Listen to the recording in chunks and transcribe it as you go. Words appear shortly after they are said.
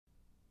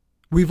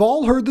We've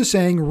all heard the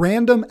saying,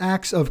 random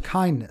acts of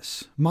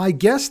kindness. My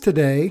guest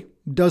today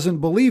doesn't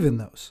believe in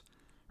those.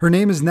 Her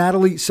name is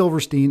Natalie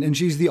Silverstein, and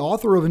she's the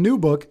author of a new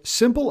book,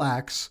 Simple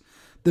Acts,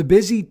 The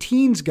Busy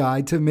Teen's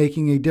Guide to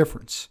Making a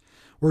Difference.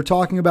 We're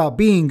talking about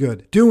being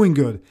good, doing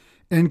good,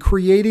 and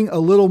creating a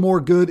little more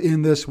good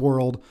in this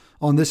world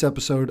on this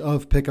episode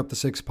of Pick Up the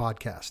Six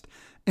podcast.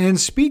 And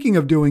speaking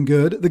of doing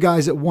good, the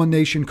guys at One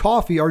Nation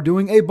Coffee are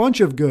doing a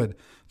bunch of good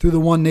through the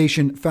One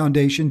Nation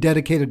Foundation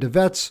dedicated to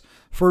vets,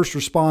 first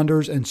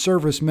responders, and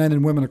servicemen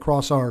and women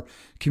across our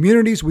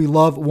communities. We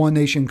love One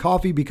Nation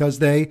Coffee because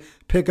they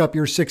pick up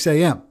your 6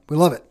 a.m. We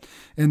love it.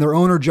 And their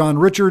owner, John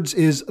Richards,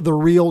 is the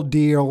real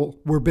deal.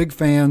 We're big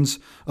fans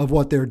of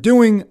what they're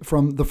doing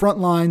from the front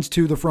lines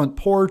to the front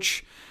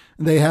porch.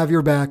 They have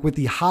your back with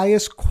the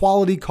highest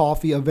quality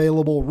coffee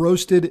available,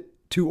 roasted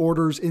to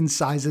orders in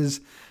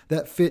sizes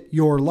that fit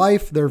your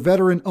life. They're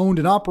veteran owned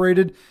and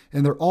operated,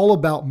 and they're all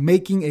about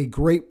making a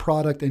great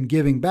product and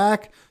giving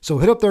back. So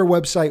hit up their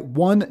website,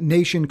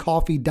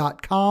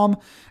 onenationcoffee.com,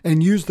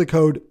 and use the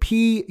code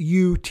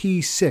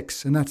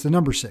PUT6, and that's the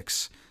number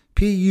 6,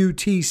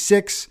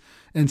 PUT6,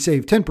 and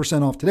save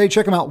 10% off today.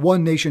 Check them out,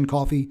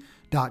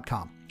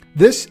 onenationcoffee.com.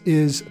 This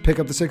is Pick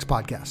Up the Six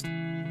podcast.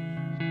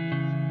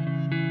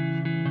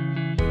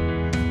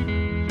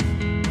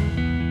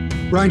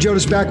 Brian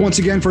Jodas back once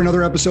again for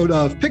another episode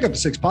of Pick Up the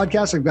Six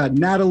podcast. I've got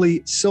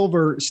Natalie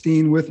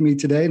Silverstein with me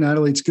today.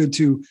 Natalie, it's good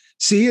to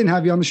see you and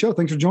have you on the show.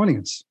 Thanks for joining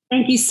us.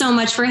 Thank you so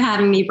much for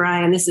having me,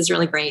 Brian. This is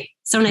really great.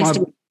 So nice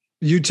to meet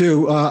you. You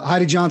too.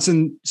 Heidi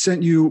Johnson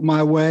sent you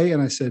my way,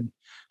 and I said,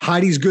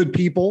 Heidi's good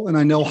people, and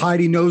I know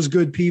Heidi knows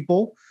good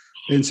people.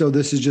 And so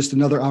this is just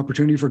another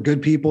opportunity for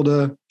good people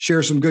to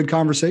share some good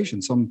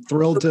conversations. So I'm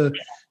thrilled to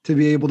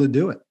be able to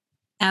do it.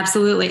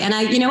 Absolutely. And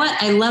you know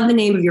what? I love the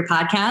name of your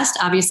podcast.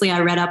 Obviously, I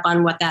read up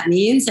on what that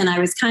means, and I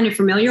was kind of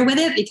familiar with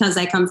it because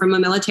I come from a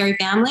military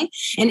family,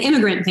 an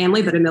immigrant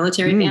family, but a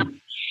military family.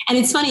 And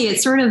it's funny,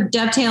 it sort of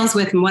dovetails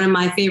with one of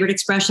my favorite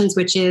expressions,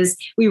 which is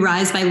we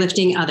rise by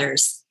lifting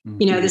others. Mm-hmm.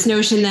 You know, this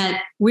notion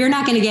that we're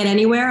not going to get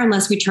anywhere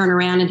unless we turn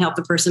around and help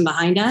the person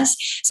behind us.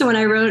 So when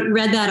I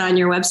read that on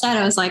your website,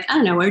 I was like, I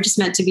don't know, we're just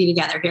meant to be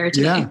together here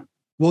today. Yeah.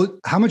 Well,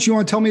 how much you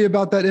want to tell me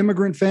about that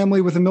immigrant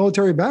family with a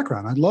military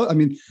background? I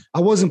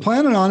wasn't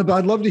planning on it, but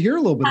I'd love to hear a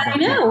little bit about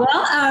it. I know. That.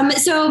 Well,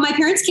 so my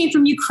parents came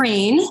from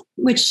Ukraine,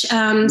 which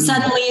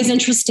suddenly is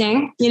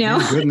interesting, you know.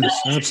 Oh, goodness,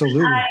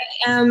 absolutely. I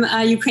am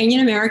a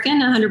Ukrainian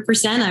American,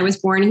 100%. I was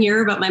born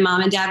here, but my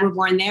mom and dad were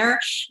born there.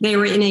 They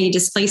were in a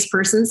displaced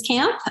persons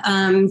camp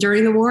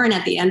during the war. And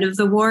at the end of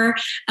the war,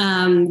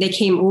 they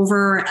came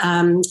over.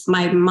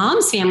 My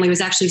mom's family was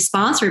actually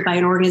sponsored by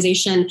an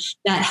organization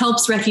that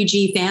helps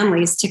refugee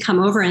families to come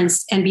over and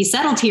be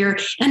settled here.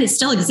 And it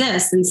still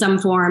exists in some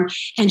form.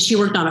 And she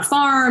worked on a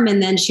farm,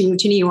 and then she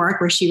moved to New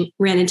York, where she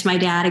ran into my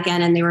dad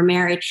again, and they were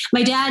married.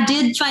 My dad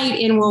did fight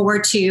in World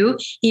War II.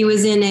 He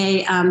was in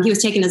he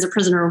was taken as a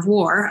prisoner of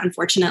war,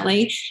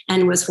 unfortunately,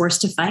 and was forced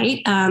to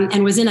fight,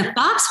 and was in a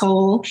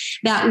foxhole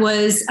that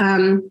was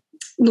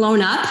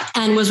blown up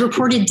and was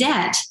reported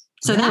dead.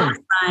 So that was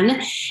fun.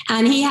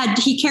 And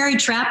he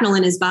carried shrapnel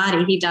in his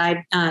body. He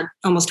died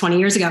almost 20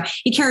 years ago.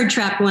 He carried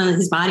shrapnel in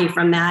his body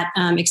from that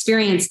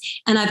experience.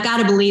 And I've got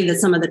to believe that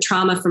some of the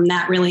trauma from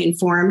that really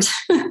informed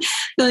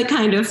the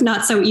kind of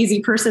not so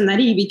easy person that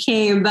he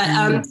became. But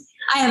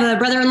I have a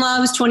brother-in-law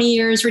who's 20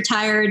 years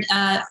retired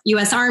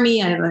U.S.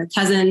 Army. I have a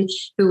cousin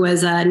who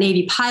was a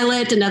Navy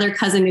pilot, another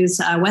cousin who's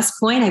West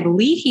Point. I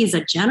believe he's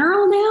a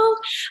general now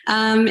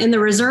in the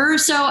reserve.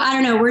 So I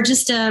don't know. We're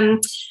just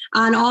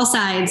on all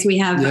sides. We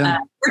have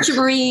merchant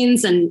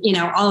Marines and, you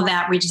know, all of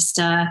that. We just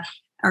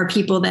are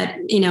people that,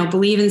 you know,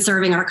 believe in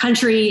serving our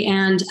country.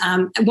 And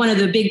one of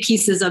the big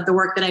pieces of the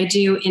work that I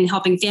do in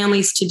helping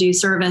families to do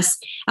service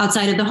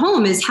outside of the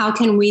home is how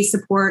can we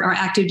support our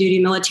active duty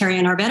military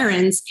and our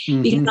veterans?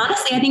 Mm-hmm. Because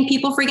honestly, I think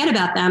people forget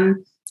about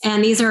them.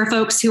 And these are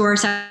folks who are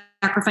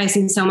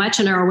sacrificing so much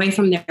and are away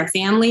from their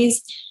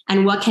families.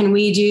 And what can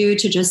we do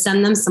to just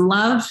send them some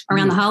love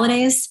around the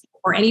holidays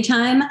or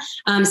anytime?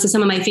 So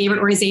some of my favorite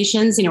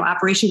organizations, you know,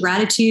 Operation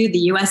Gratitude, the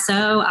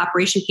USO,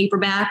 Operation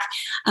Paperback,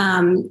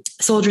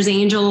 Soldiers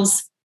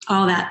Angels,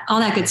 all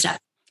that good stuff.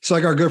 It's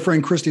like our good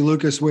friend Christy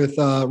Lucas with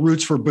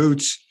Roots for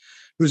Boots,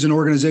 who's an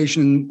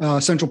organization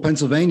in central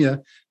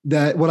Pennsylvania.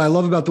 That what I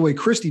love about the way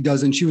Christy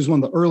does, and she was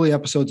one of the early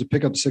episodes of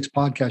Pick Up the Six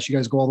podcast. You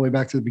guys go all the way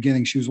back to the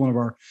beginning. She was one of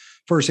our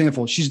first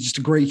handful. She's just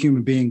a great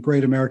human being,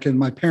 great American.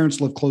 My parents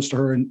live close to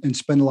her and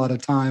spend a lot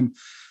of time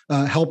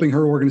helping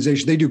her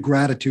organization. They do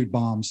gratitude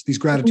bombs, these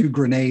gratitude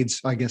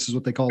grenades, I guess is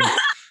what they call them.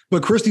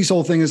 But Christy's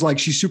whole thing is like,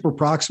 she's super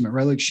proximate,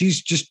 right? Like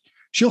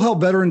she'll help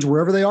veterans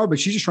wherever they are, but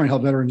she's just trying to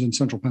help veterans in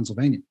central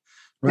Pennsylvania.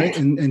 Right.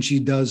 And she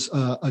does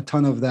a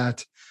ton of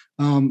that.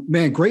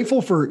 Man,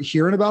 grateful for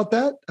hearing about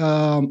that.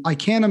 I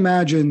can't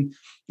imagine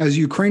as a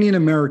Ukrainian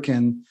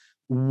American,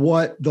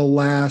 what the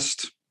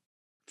last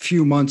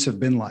few months have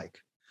been like.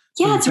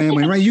 Yeah, it's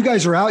family, right? You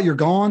guys are out, you're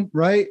gone,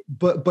 right?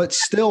 But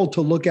still to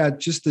look at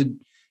just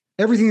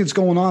everything that's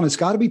going on, it's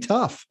got to be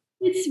tough.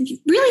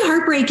 It's really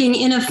heartbreaking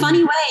in a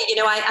funny way.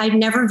 I've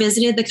never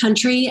visited the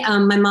country.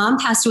 My mom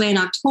passed away in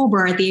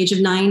October at the age of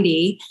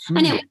 90.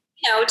 And it was,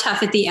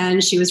 tough at the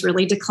end. She was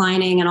really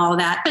declining and all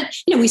that. But,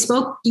 we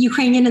spoke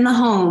Ukrainian in the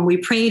home. We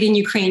prayed in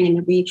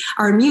Ukrainian.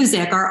 Our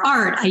music, our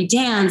art, I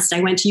danced. I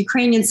went to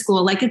Ukrainian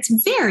school. Like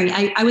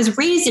I was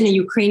raised in a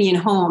Ukrainian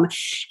home.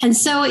 And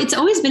so it's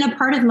always been a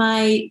part of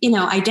my,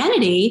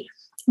 identity.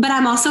 But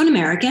I'm also an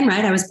American,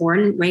 right? I was born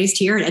and raised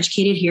here and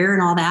educated here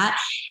and all that.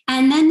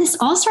 And then this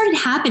all started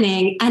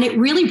happening. And it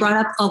really brought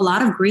up a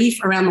lot of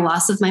grief around the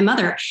loss of my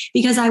mother,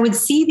 because I would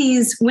see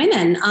these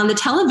women on the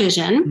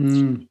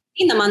television,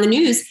 seeing them on the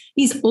news,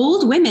 these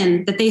old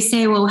women that they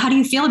say, well, how do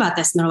you feel about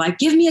this? And they're like,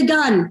 give me a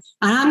gun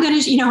and I'm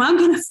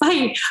going to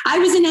fight. I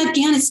was in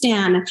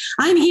Afghanistan.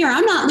 I'm here.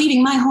 I'm not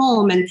leaving my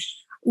home. And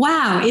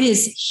wow, it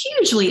is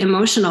hugely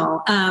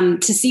emotional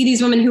to see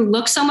these women who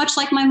look so much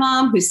like my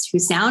mom, who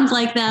sound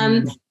like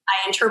them.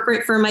 I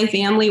interpret for my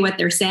family what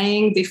they're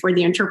saying before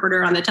the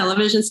interpreter on the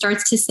television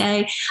starts to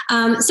say.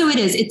 So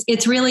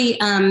it's really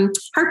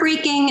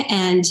heartbreaking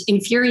and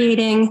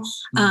infuriating.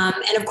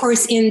 And of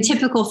course, in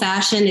typical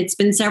fashion, it's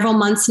been several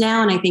months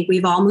now, and I think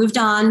we've all moved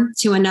on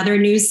to another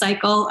news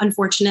cycle,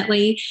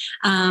 unfortunately.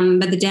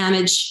 But the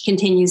damage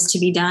continues to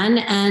be done.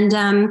 And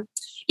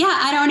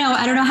I don't know.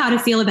 I don't know how to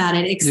feel about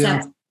it,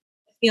 except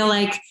feel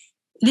like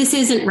this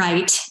isn't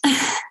right.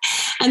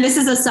 And this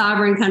is a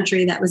sovereign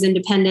country that was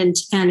independent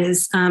and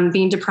is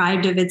being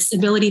deprived of its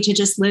ability to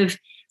just live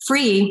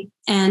free.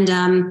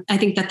 And I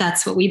think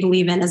that's what we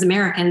believe in as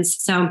Americans.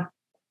 So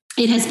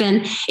it's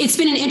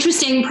been an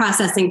interesting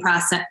processing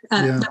process.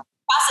 The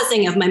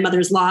processing of my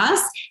mother's loss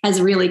has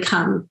really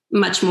come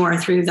much more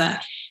through the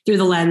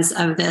lens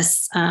of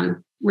this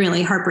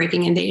really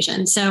heartbreaking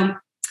invasion. So,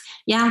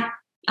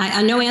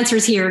 I no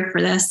answers here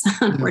for this.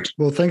 Unfortunately.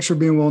 Well, thanks for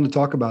being willing to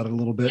talk about it a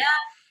little bit. Yeah.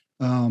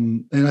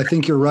 And I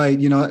think you're right.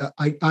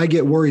 I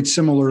get worried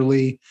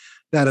similarly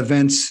that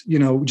events,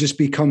 just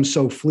become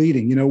so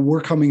fleeting.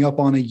 We're coming up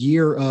on a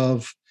year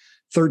of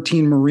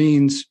 13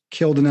 Marines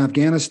killed in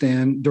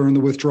Afghanistan during the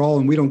withdrawal,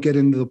 and we don't get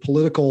into the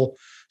political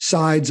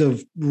sides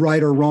of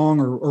right or wrong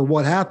or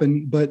what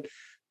happened. But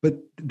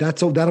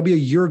that'll be a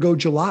year ago,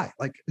 July,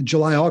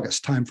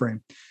 August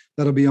timeframe.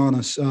 That'll be on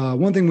us.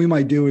 One thing we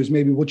might do is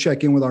maybe we'll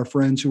check in with our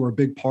friends who are a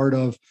big part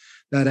of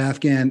that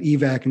Afghan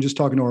evac and just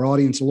talking to our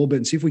audience a little bit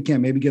and see if we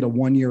can't maybe get a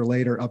 1 year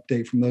later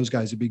update from those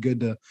guys. It'd be good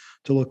to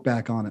look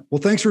back on it.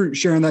 Well, thanks for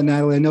sharing that,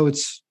 Natalie. I know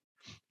it's,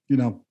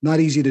 not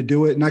easy to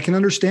do it. And I can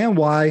understand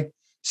why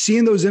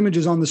seeing those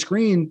images on the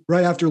screen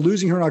right after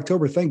losing her in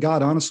October, thank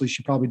God, honestly,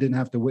 she probably didn't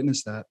have to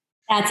witness that.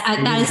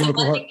 That is the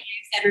one thing you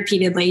said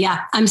repeatedly.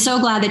 Yeah. I'm so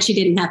glad that she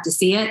didn't have to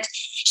see it.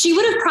 She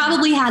would have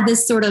probably had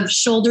this sort of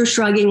shoulder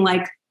shrugging,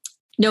 like,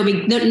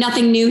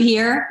 nothing new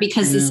here,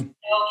 because the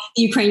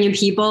Ukrainian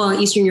people,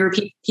 Eastern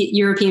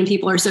European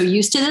people are so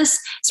used to this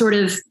sort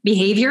of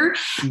behavior.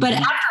 Mm-hmm. But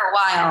after a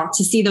while,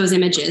 to see those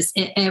images,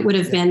 it would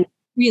have been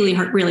really,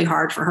 really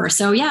hard for her.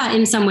 So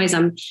in some ways,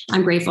 I'm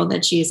grateful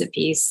that she is at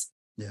peace.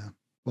 Yeah,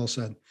 well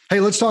said. Hey,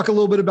 let's talk a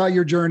little bit about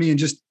your journey and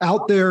just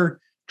out there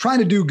trying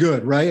to do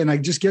good, right? And I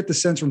just get the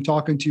sense from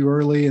talking to you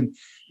early, and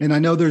I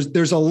know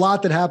there's a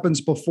lot that happens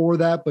before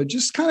that, but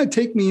just kind of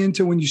take me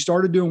into when you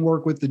started doing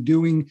work with the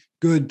Doing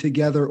Good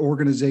Together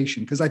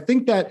organization, because I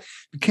think that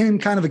became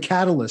kind of a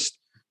catalyst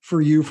for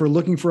you for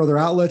looking for other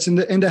outlets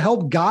and to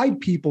help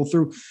guide people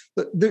through.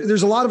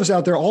 There's a lot of us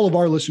out there, all of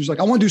our listeners, like,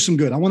 I want to do some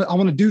good. I want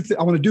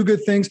to do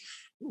good things.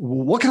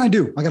 What can I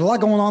do? I got a lot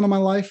going on in my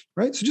life,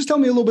 right? So just tell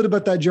me a little bit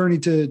about that journey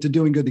to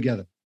Doing Good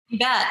Together. You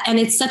bet. And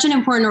it's such an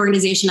important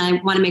organization.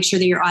 I want to make sure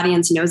that your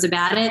audience knows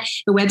about it.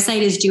 The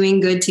website is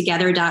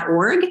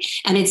doinggoodtogether.org,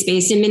 and it's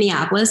based in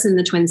Minneapolis in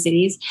the Twin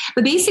Cities.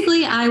 But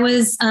basically, I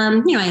was, I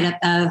had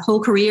a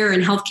whole career in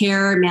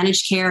healthcare,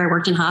 managed care. I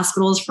worked in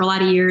hospitals for a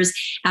lot of years.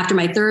 After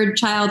my third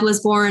child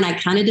was born, I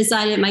kind of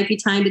decided it might be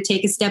time to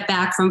take a step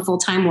back from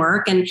full-time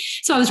work. And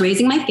so I was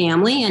raising my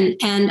family.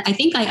 And I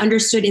think I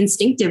understood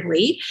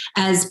instinctively,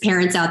 as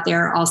parents out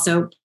there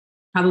also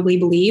probably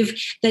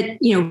believe, that,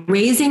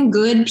 raising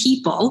good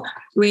people,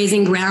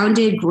 raising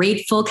grounded,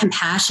 grateful,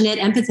 compassionate,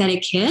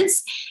 empathetic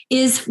kids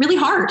is really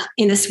hard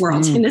in this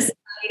world, in this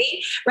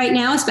society right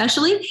now,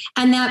 especially.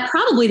 And that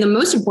probably the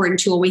most important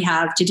tool we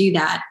have to do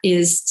that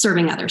is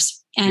serving others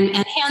and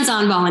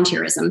hands-on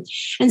volunteerism.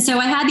 And so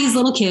I had these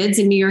little kids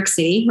in New York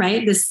City,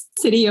 right? This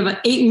city of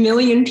 8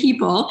 million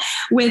people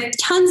with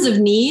tons of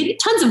need,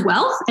 tons of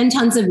wealth, and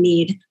tons of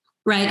need,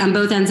 right? On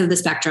both ends of the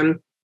spectrum.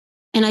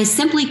 And I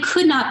simply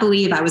could not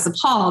believe, I was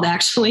appalled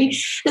actually,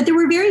 that there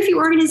were very few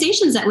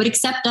organizations that would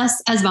accept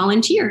us as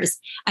volunteers.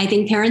 I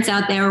think parents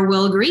out there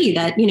will agree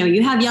that,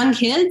 you have young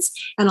kids,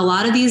 and a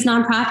lot of these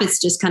nonprofits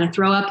just kind of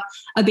throw up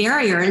a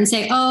barrier and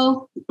say,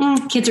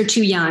 kids are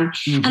too young.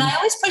 Mm-hmm. And I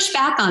always push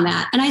back on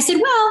that. And I said,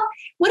 well,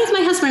 what if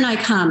my husband and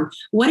I come?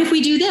 What if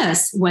we do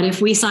this? What if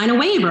we sign a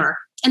waiver?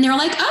 And they're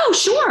like, oh,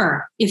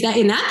 sure.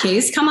 In that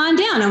case, come on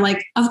down. I'm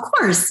like, of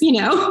course, we'd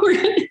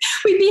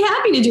be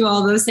happy to do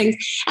all those things.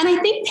 And I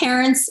think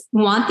parents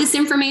want this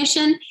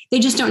information. They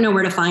just don't know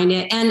where to find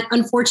it. And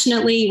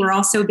unfortunately, we're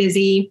all so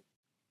busy.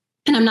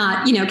 And I'm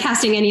not,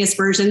 casting any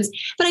aspersions,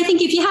 but I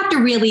think if you have to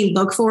really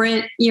look for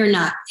it, you're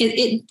not.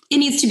 It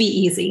needs to be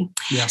easy.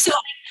 Yeah. So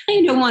I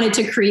kind of wanted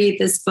to create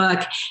this book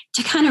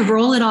to kind of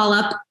roll it all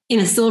up in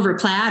a silver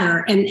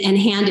platter and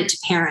hand it to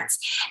parents.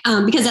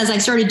 Because as I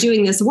started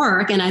doing this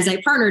work and as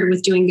I partnered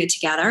with Doing Good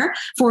Together,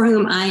 for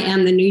whom I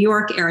am the New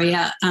York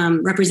area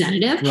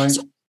representative, right.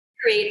 So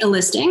create a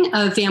listing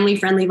of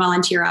family-friendly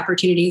volunteer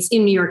opportunities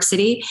in New York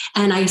City.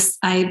 And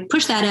I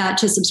push that out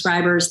to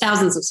subscribers,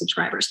 thousands of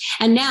subscribers.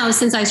 And now,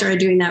 since I started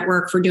doing that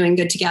work for Doing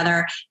Good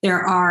Together,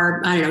 there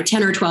are,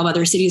 10 or 12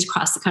 other cities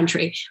across the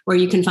country where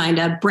you can find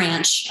a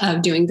branch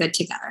of Doing Good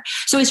Together.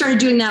 So I started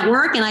doing that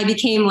work and I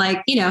became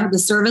like, the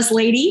service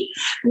lady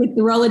with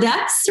the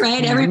Rolodex,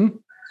 right? Mm-hmm. Everybody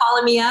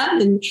calling me up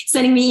and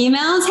sending me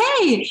emails.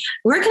 Hey,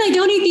 where can I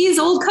donate these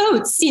old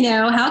coats?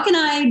 How can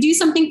I do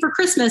something for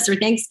Christmas or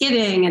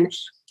Thanksgiving?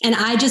 And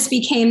I just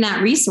became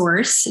that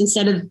resource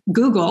instead of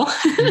Google.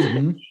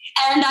 Mm-hmm.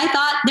 And I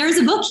thought, there's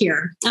a book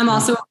here. I'm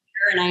also a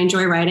writer and I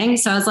enjoy writing.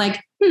 So I was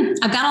like,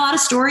 I've got a lot of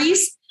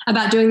stories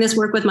about doing this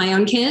work with my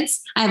own kids.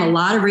 I have a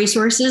lot of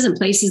resources and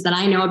places that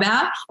I know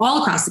about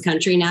all across the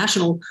country,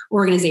 national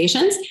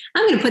organizations.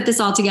 I'm going to put this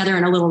all together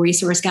in a little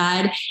resource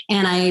guide.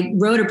 And I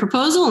wrote a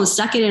proposal and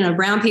stuck it in a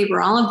brown paper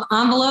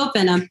envelope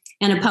and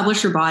a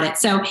publisher bought it.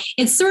 So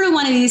it's sort of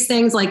one of these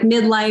things like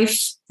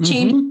midlife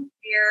change. Mm-hmm.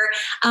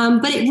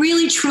 But it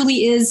really,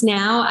 truly is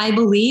now, I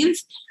believe,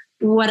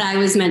 what I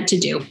was meant to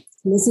do.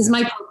 This is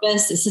my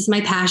purpose. This is my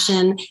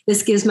passion.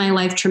 This gives my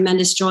life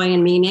tremendous joy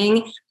and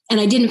meaning. And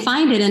I didn't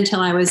find it until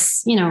I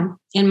was,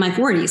 in my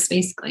 40s,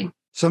 basically.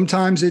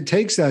 Sometimes it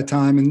takes that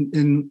time.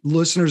 And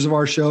listeners of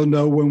our show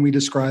know when we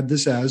describe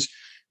this as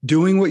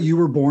doing what you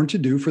were born to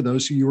do for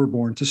those who you were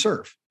born to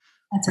serve.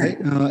 That's right.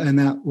 And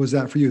that was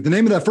that for you. The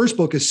name of that first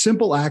book is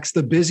Simple Acts,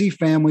 The Busy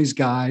Family's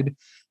Guide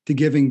to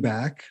Giving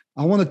Back.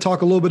 I want to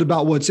talk a little bit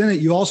about what's in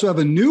it. You also have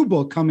a new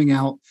book coming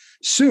out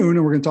soon,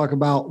 and we're going to talk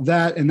about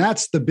that. And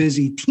that's The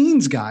Busy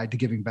Teen's Guide to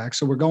Giving Back.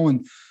 So we're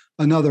going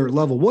another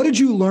level. What did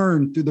you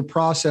learn through the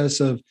process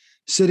of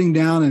sitting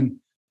down and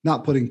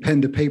not putting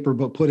pen to paper,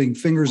 but putting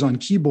fingers on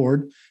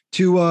keyboard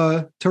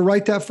to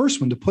write that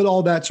first one, to put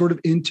all that sort of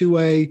into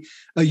a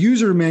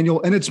user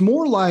manual? And it's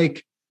more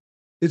like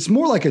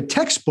a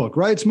textbook,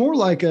 right? It's more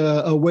like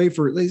a way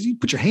for you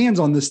put your hands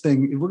on this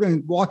thing. We're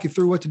going to walk you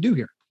through what to do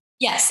here.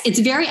 Yes, it's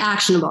very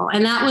actionable.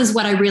 And that was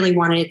what I really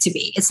wanted it to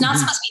be. It's not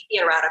supposed to be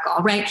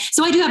theoretical, right?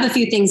 So I do have a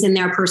few things in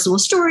there, personal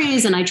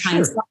stories, and I try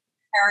and start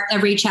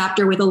every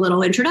chapter with a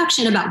little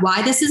introduction about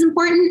why this is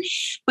important.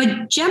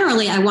 But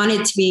generally, I want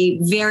it to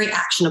be very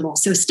actionable.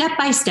 So step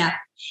by step,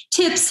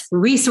 tips,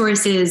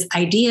 resources,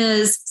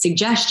 ideas,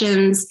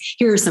 suggestions.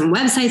 Here are some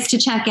websites to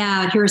check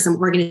out. Here are some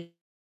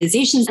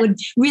organizations would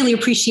really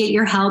appreciate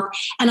your help.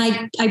 And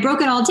I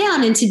broke it all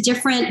down into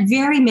different,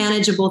 very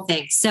manageable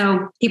things.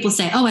 So people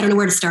say, I don't know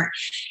where to start.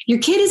 Your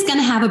kid is going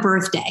to have a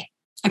birthday.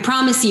 I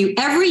promise you,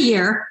 every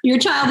year, your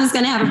child is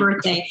going to have a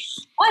birthday.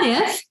 What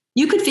if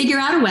you could figure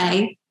out a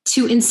way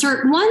to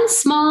insert one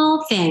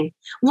small thing,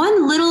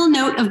 one little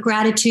note of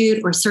gratitude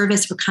or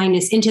service or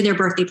kindness into their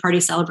birthday party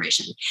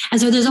celebration?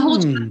 And so there's a whole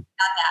chapter about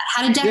that,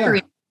 how to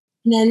decorate. Yeah.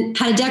 And then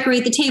how to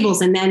decorate the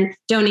tables and then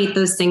donate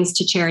those things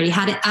to charity,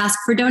 how to ask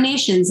for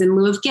donations in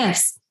lieu of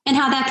gifts, and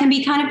how that can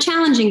be kind of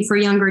challenging for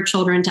younger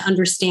children to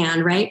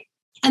understand, right?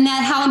 And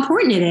that how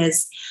important it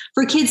is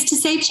for kids to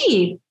say,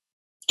 gee,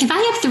 if I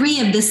have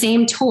 3 of the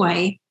same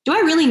toy, do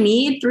I really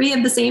need 3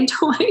 of the same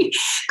toy?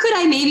 Could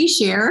I maybe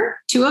share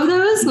 2 of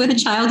those with a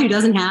child who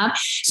doesn't have?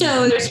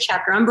 So there's a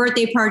chapter on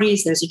birthday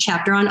parties. There's a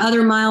chapter on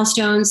other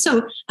milestones.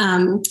 So,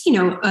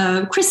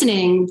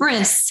 christening,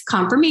 bris,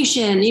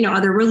 confirmation,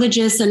 other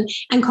religious and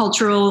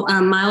cultural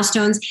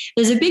milestones.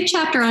 There's a big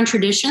chapter on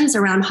traditions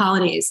around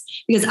holidays,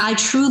 because I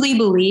truly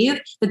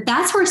believe that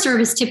that's where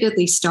service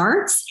typically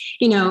starts.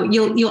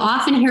 You'll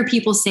often hear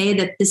people say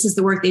that this is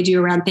the work they do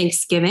around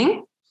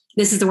Thanksgiving.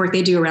 This is the work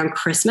they do around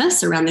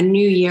Christmas, around the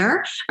New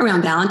Year,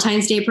 around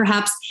Valentine's Day,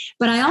 perhaps.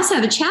 But I also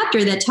have a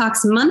chapter that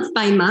talks month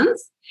by month.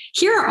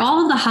 Here are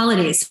all of the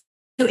holidays.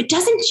 So it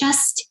doesn't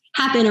just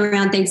happen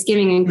around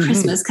Thanksgiving and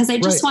Christmas, because I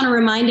just want to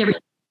remind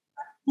everyone,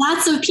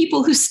 lots of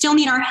people who still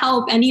need our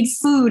help and need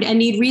food and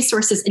need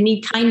resources and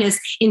need kindness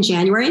in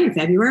January and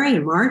February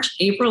and March,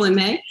 April and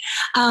May.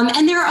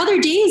 And there are other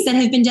days that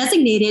have been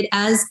designated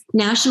as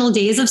national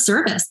days of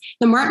service.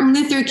 The Martin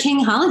Luther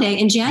King holiday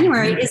in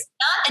January is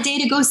not a day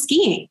to go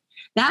skiing.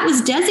 That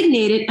was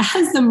designated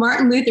as the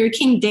Martin Luther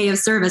King Day of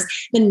Service.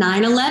 The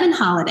 9/11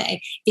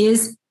 holiday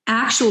is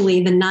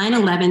actually the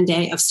 9/11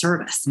 Day of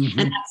Service. And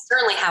that's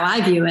certainly how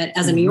I view it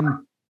as a New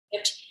Yorker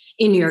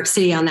in New York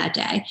City on that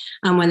day,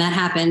 when that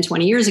happened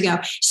 20 years ago.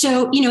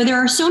 So, there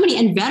are so many,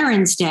 and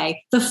Veterans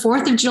Day, the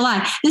 4th of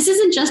July. This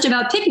isn't just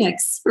about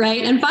picnics,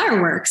 right? And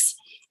fireworks.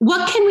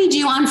 What can we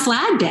do on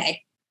Flag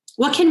Day?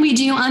 What can we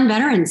do on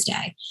Veterans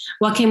Day?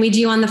 What can we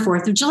do on the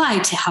 4th of July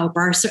to help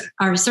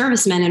our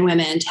servicemen and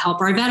women, to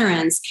help our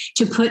veterans,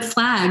 to put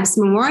flags?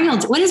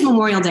 What is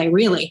Memorial Day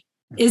really?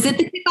 Is it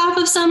the kickoff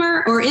of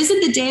summer, or is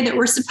it the day that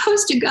we're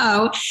supposed to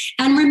go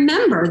and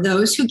remember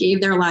those who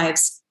gave their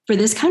lives for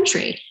this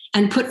country?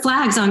 and put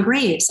flags on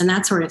graves and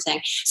that sort of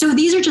thing. So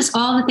these are just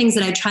all the things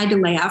that I tried to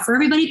lay out for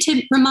everybody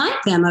to remind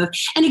them of.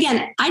 And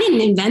again, I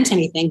didn't invent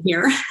anything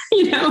here.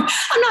 I'm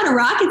not a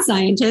rocket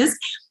scientist.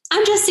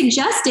 I'm just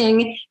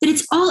suggesting that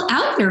it's all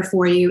out there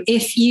for you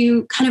if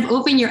you kind of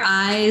open your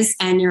eyes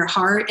and your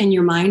heart and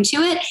your mind to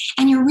it,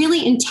 and you're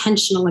really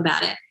intentional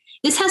about it.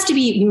 This has to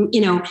be,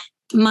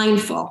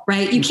 mindful,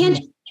 right? You can't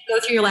go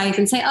through your life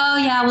and say, oh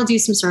yeah, we'll do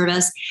some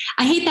service.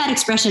 I hate that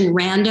expression,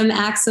 random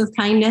acts of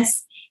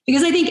kindness,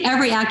 because I think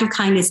every act of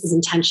kindness is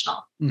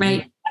intentional,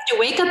 right? You have to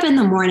wake up in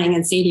the morning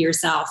and say to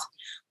yourself,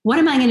 what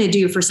am I going to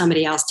do for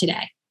somebody else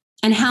today?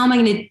 And how am I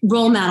going to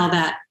role model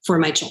that for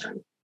my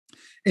children?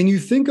 And you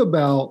think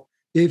about,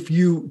 if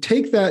you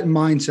take that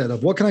mindset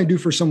of what can I do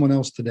for someone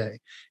else today,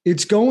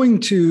 it's going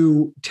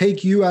to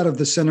take you out of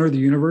the center of the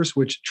universe,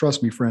 which,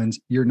 trust me, friends,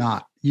 you're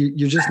not.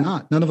 You're just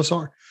not. None of us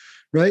are,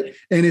 right?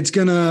 And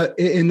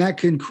that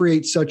can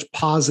create such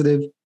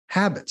positive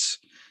habits.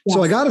 Yes.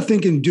 So I got to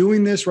think, in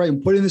doing this, right,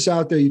 and putting this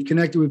out there, you've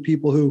connected with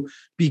people who,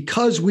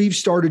 because we've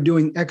started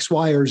doing X,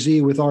 Y, or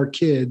Z with our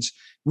kids,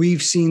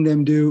 we've seen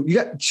them do.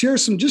 Share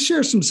some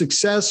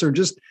success, or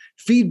just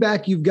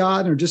feedback you've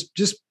got, or just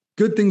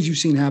good things you've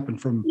seen happen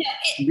from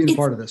being a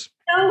part of this.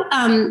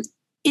 So,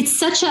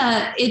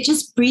 it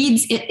just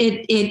breeds,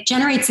 it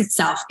generates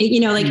itself.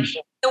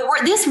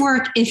 This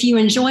work, if you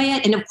enjoy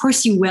it, and of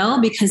course you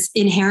will, because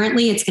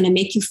inherently it's going to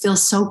make you feel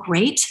so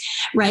great,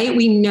 right?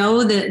 We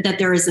know that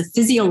there is a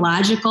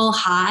physiological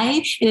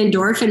high, an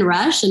endorphin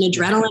rush, an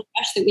adrenaline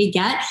rush that we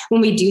get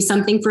when we do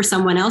something for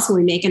someone else, when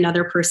we make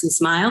another person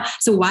smile.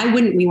 So why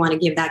wouldn't we want to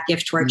give that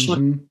gift to our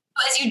children?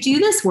 As you do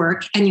this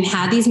work and you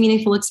have these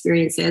meaningful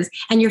experiences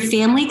and your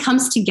family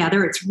comes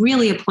together, it's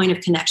really a point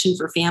of connection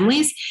for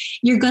families.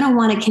 You're going to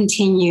want to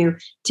continue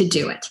to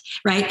do it,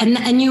 right?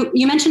 And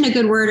you mentioned a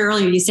good word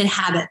earlier. You said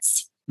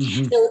habits.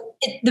 So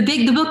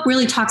the book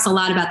really talks a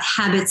lot about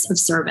habits of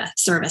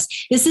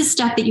service. This is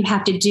stuff that you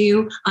have to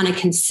do on a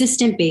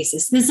consistent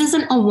basis. This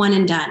isn't a one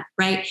and done,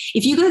 right?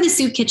 If you go to the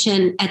soup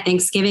kitchen at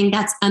Thanksgiving,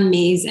 that's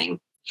amazing.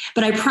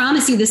 But I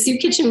promise you, the soup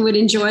kitchen would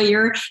enjoy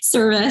your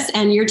service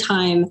and your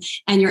time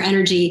and your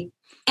energy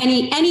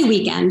any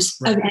weekend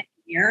of any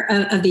year,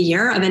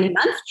 of any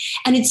month.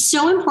 And it's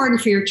so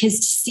important for your kids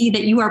to see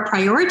that you are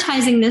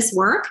prioritizing this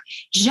work,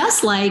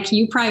 just like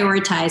you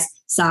prioritize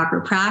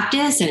soccer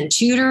practice and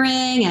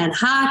tutoring and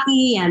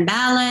hockey and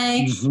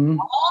ballet,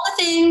 all the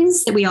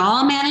things that we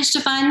all manage to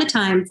find the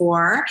time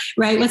for,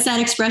 right? What's that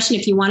expression?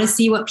 If you want to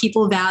see what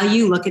people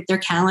value, look at their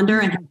calendar.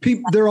 And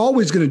they're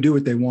always going to do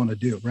what they want to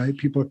do, right?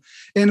 People,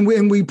 and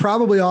we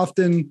probably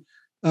often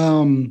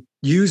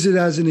use it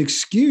as an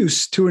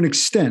excuse to an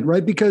extent,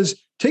 right? Because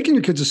taking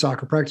your kids to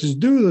soccer practice,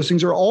 doing those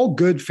things are all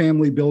good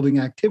family building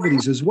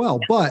activities as well.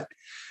 But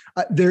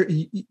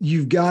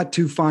you've got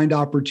to find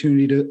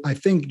opportunity to, I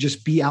think,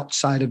 just be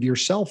outside of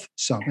yourself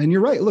some. And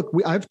you're right. Look,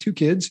 I have two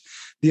kids.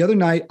 The other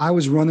night I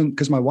was running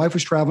because my wife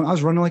was traveling. I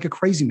was running like a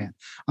crazy man.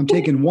 I'm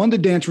taking one to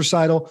dance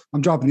recital.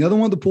 I'm dropping the other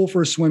one to the pool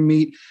for a swim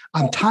meet.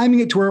 I'm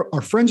timing it to where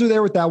our friends are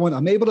there with that one.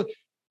 I'm able to,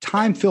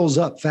 time fills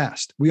up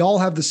fast. We all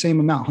have the same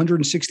amount,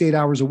 168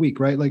 hours a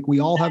week, right? Like we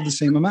all have the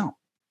same amount.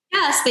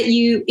 Yes, that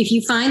if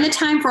you find the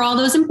time for all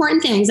those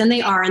important things, and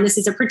they are, and this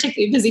is a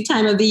particularly busy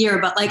time of the year,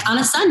 but like on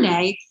a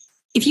Sunday,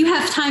 if you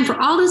have time for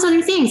all those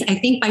other things, I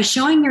think by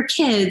showing your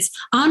kids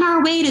on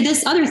our way to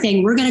this other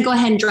thing, we're going to go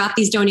ahead and drop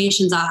these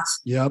donations off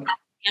at the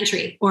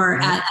pantry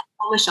or at the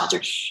homeless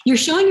shelter. You're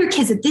showing your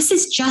kids that this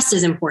is just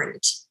as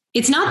important.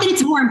 It's not that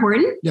it's more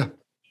important. It's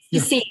the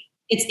same.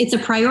 It's a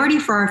priority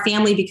for our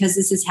family because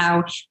this is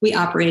how we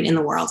operate in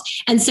the world.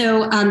 And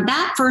so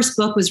that first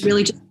book was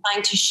really just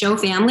trying to show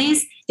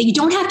families that you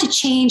don't have to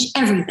change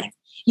everything.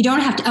 You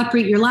don't have to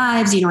uproot your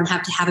lives. You don't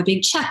have to have a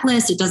big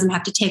checklist. It doesn't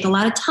have to take a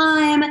lot of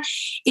time. It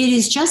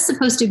is just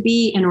supposed to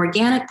be an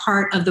organic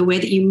part of the way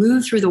that you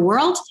move through the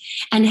world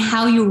and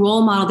how you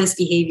role model this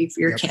behavior for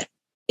your kid.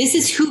 This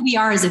is who we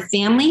are as a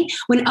family.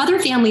 When other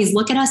families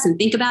look at us and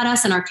think about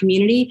us and our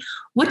community,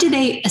 what do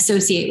they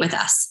associate with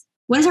us?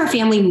 What is our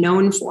family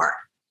known for?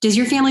 Does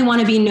your family want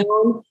to be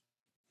known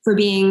for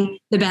being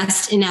the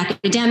best in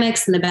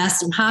academics and the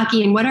best in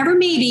hockey and whatever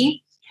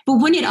maybe? But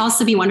wouldn't it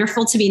also be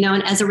wonderful to be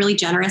known as a really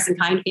generous and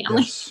kind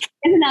family? Yes.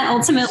 Isn't that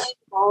ultimately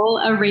the goal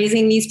of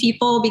raising these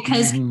people?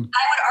 Because I would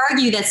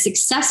argue that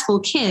successful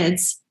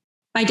kids,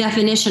 by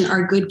definition,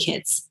 are good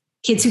kids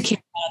who care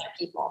about other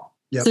people.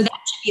 So that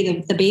should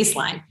be the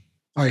baseline.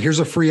 All right, here's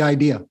a free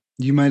idea.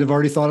 You might have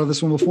already thought of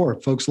this one before,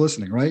 folks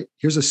listening, right?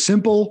 Here's a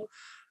simple,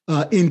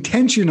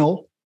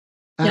 intentional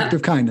act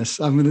of kindness.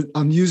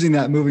 I'm using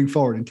that moving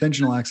forward,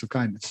 intentional acts of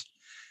kindness.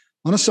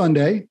 On a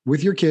Sunday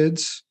with your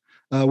kids,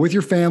 with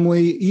your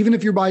family, even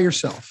if you're by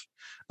yourself,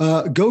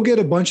 go get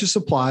a bunch of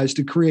supplies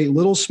to create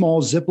little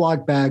small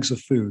Ziploc bags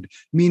of food,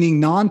 meaning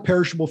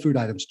non-perishable food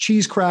items,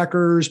 cheese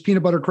crackers,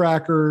 peanut butter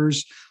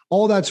crackers,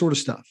 all that sort of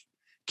stuff.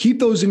 Keep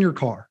those in your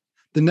car.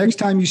 The next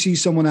time you see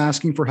someone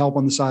asking for help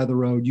on the side of the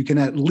road, you can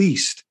at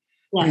least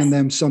hand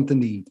them something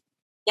to eat.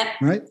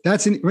 Right?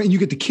 You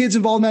get the kids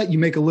involved in that. You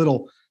make a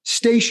little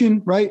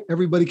station, right?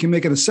 Everybody can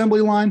make an assembly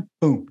line.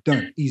 Boom,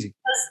 done, easy.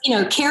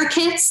 Care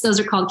kits, those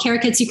are called care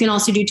kits. You can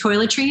also do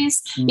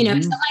toiletries, some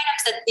items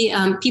that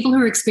the people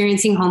who are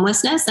experiencing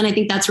homelessness. And I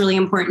think that's really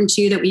important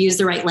too, that we use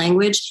the right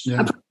language.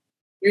 Yeah.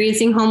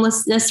 Experiencing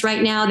homelessness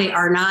right now, they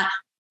are not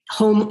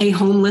a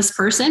homeless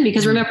person,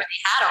 because remember, they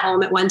had a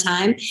home at one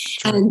time,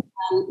 and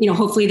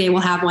hopefully they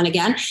will have one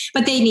again,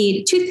 but they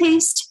need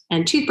toothpaste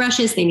and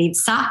toothbrushes. They need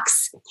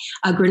socks,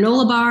 a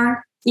granola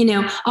bar,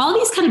 all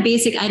these kind of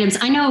basic items.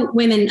 I know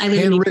women,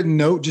 handwritten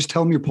note, just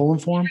tell them you're pulling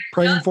for them,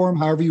 praying for them,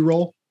 however you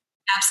roll.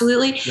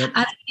 Absolutely. Yep. I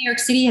live in New York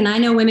City, and I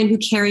know women who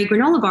carry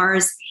granola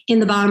bars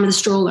in the bottom of the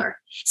stroller.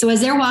 So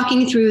as they're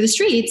walking through the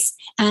streets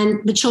and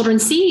the children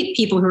see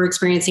people who are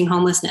experiencing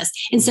homelessness,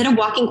 instead of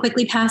walking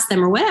quickly past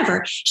them or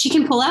whatever, she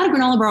can pull out a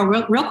granola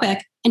bar real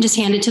quick and just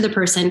hand it to the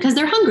person because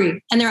they're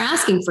hungry and they're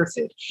asking for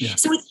food. Yeah.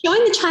 So it's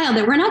showing the child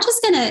that we're not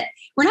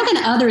going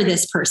to other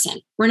this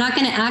person. We're not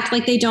going to act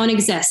like they don't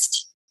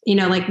exist.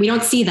 Like we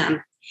don't see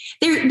them.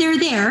 They're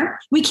there.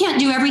 We can't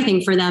do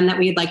everything for them that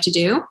we'd like to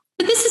do,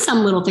 but this is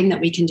some little thing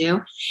that we can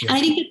do. Yeah. And I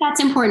think that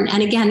that's important.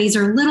 And again, these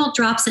are little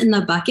drops in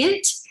the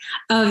bucket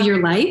of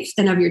your life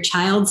and of your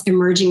child's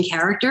emerging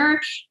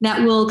character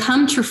that will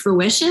come to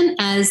fruition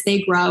as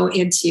they grow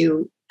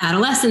into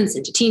adolescents,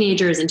 into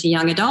teenagers, into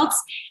young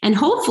adults, and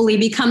hopefully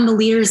become the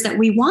leaders that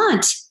we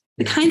want,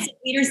 the kinds of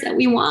leaders that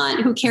we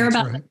want who care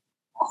about them.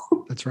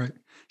 That's right.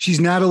 She's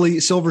Natalie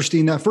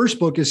Silverstein. That first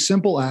book is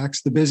Simple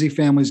Acts, The Busy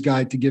Family's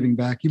Guide to Giving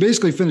Back. You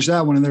basically finished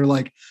that one and they're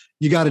like,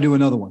 you got to do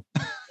another one.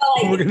 Well,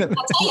 I'll tell you, the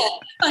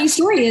funny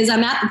story is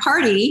I'm at the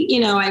party,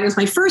 it was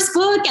my first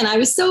book and I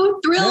was so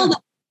thrilled.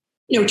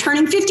 Yeah.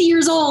 Turning 50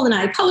 years old, and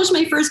I published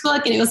my first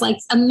book, and it was like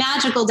a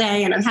magical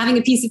day, and I'm having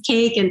a piece of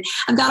cake, and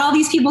I've got all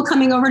these people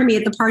coming over to me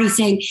at the party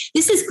saying,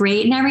 this is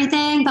great and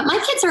everything, but my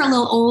kids are a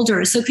little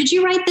older. So could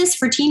you write this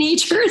for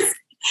teenagers? And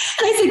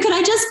I said, could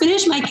I just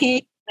finish my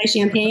cake, my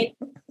champagne?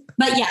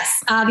 But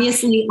yes,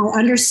 obviously I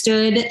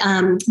understood.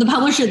 The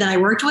publisher that I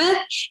worked with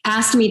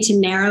asked me to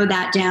narrow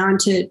that down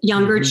to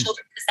younger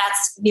children, because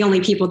that's the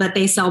only people that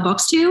they sell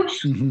books to.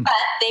 But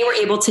they were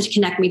able to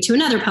connect me to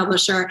another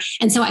publisher.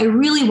 And so I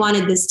really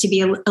wanted this to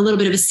be a little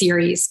bit of a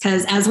series,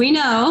 because as we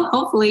know,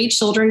 hopefully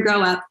children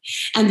grow up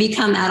and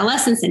become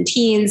adolescents and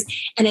teens.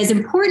 And as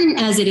important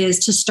as it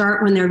is to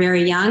start when they're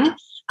very young,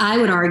 I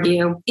would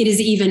argue it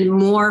is even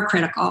more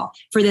critical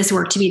for this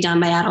work to be done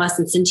by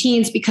adolescents and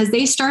teens, because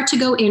they start to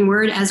go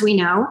inward, as we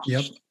know,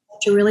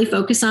 to really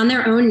focus on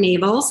their own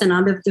navels and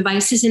on the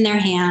devices in their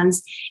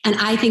hands. And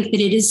I think that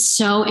it is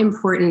so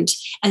important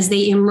as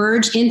they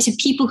emerge into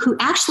people who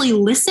actually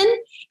listen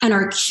and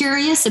are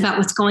curious about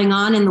what's going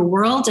on in the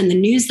world and the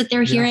news that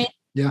they're hearing.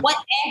 Yeah.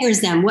 What angers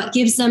them? What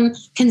gives them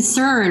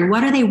concern?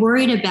 What are they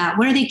worried about?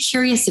 What are they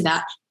curious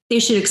about? They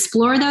should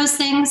explore those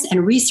things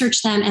and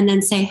research them and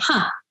then say,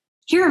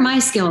 here are my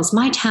skills,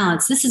 my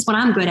talents. This is what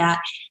I'm good at.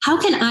 How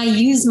can I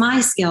use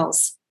my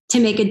skills to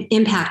make an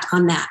impact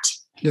on that?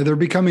 Yeah, they're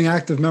becoming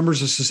active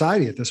members of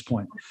society at this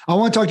point. I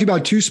want to talk to you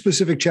about two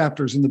specific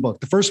chapters in the book.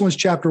 The first one's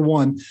chapter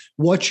 1,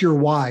 What's Your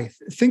Why?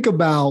 Think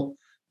about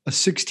a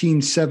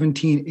 16,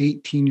 17,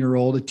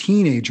 18-year-old, a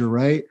teenager,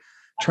 right?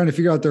 Trying to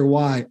figure out their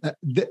why.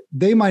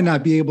 They might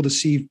not be able to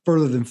see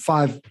further than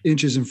 5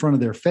 inches in front of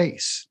their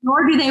face.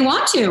 Nor do they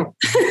want to.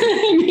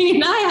 I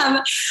mean, I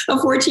have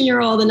a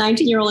 14-year-old, a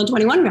 19-year-old, and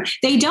 21-year-old.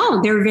 They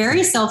don't. They're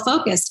very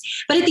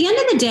self-focused. But at the end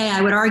of the day,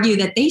 I would argue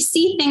that they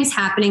see things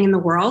happening in the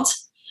world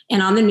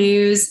and on the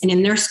news and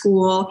in their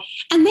school,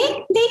 and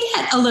they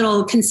get a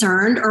little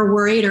concerned or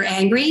worried or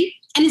angry.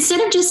 And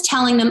instead of just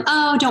telling them,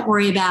 oh, don't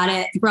worry about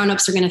it, the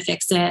grown-ups are going to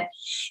fix it,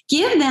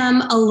 give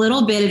them a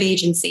little bit of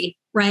agency.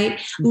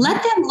 Right?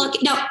 Let them look.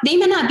 Now, they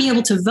may not be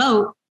able to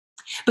vote,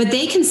 but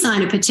they can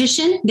sign a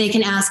petition. They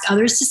can ask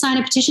others to sign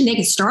a petition. They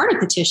can start a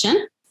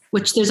petition,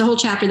 which there's a whole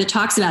chapter that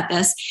talks about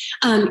this.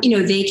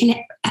 They can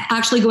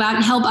actually go out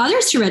and help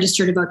others to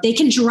register to vote. They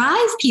can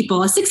drive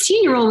people. A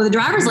 16-year-old with a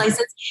driver's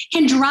license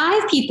can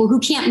drive people who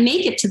can't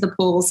make it to the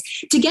polls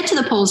to get to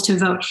the polls to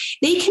vote.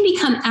 They can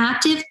become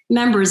active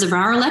members of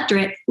our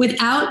electorate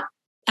without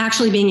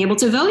actually being able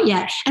to vote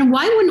yet. And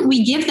why wouldn't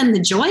we give them the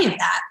joy of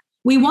that?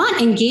 We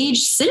want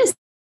engaged citizens,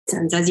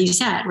 as you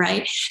said,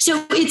 right?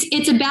 So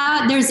it's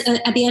about,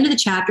 at the end of the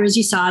chapter, as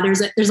you saw, there's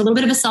a little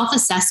bit of a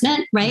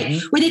self-assessment, right?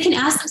 Where they can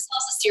ask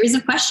themselves a series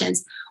of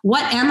questions.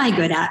 What am I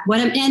good at?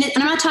 And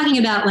I'm not talking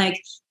about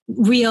like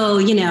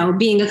real,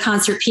 being a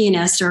concert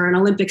pianist or an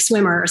Olympic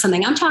swimmer or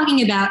something. I'm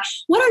talking about,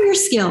 what are your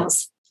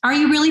skills? Are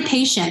you really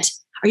patient?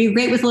 Are you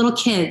great with little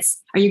kids?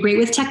 Are you great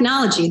with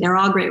technology? They're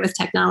all great with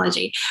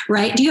technology,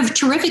 right? Do you have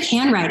terrific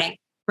handwriting?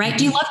 Right?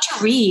 Do you love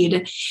to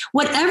read?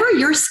 Whatever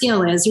your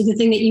skill is, or the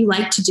thing that you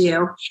like to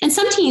do. And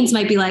some teens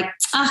might be like,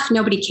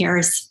 nobody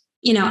cares.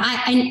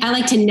 I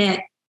like to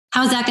knit.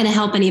 How's that going to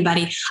help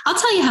anybody? I'll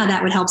tell you how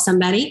that would help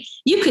somebody.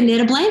 You could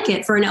knit a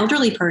blanket for an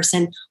elderly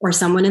person or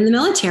someone in the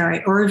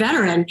military or a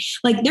veteran.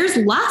 Like, there's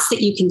lots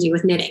that you can do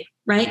with knitting,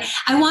 right?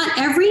 I want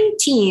every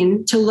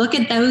teen to look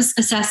at those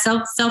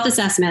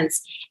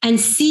self-assessments and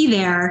see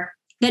there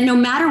that no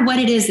matter what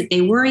it is that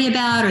they worry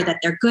about or that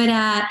they're good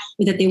at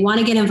or that they want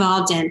to get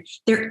involved in,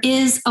 there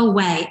is a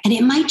way. And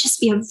it might just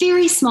be a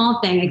very small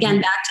thing.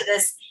 Again, back to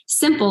this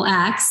simple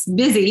acts,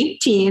 busy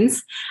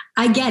teens.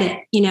 I get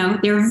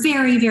it. They're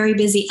very, very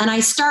busy. And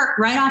I start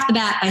right off the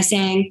bat by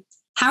saying,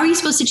 how are you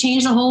supposed to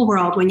change the whole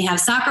world when you have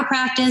soccer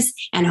practice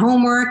and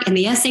homework and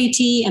the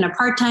SAT and a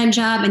part-time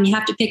job and you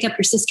have to pick up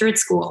your sister at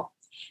school?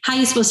 How are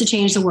you supposed to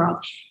change the world?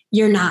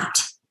 You're not.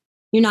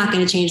 You're not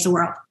going to change the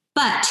world.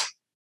 But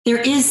there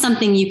is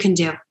something you can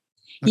do.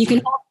 You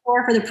can hold the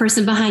door for the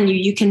person behind you.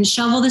 You can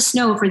shovel the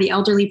snow for the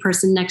elderly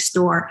person next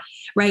door,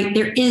 right?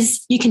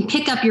 You can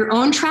pick up your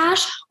own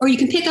trash, or you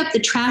can pick up the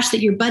trash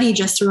that your buddy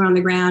just threw on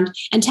the ground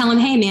and tell him,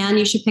 hey man,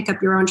 you should pick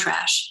up your own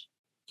trash.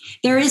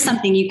 There is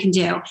something you can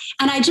do.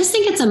 And I just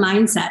think it's a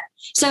mindset.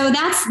 So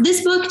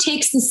this book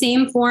takes the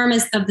same form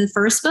as of the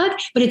first book,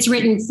 but it's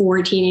written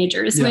for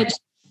teenagers, which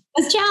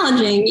is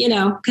challenging,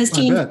 because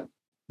teens.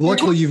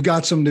 Luckily, you've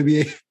got some to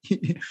be,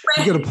 you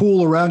got a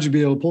pool around you to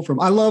be able to pull from.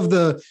 I love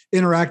the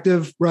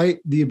interactive, right?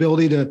 The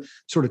ability to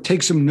sort of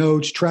take some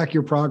notes, track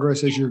your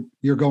progress as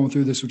you're going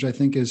through this, which I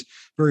think is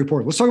very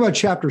important. Let's talk about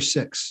chapter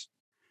 6,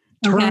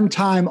 term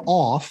time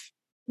off,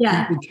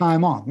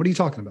 time on. What are you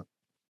talking about?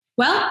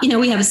 Well,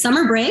 we have a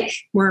summer break.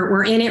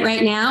 We're in it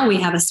right now. We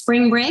have a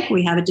spring break.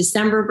 We have a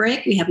December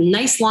break. We have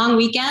nice long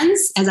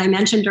weekends. As I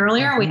mentioned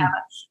earlier, we have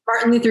a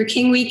Martin Luther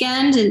King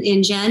weekend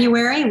in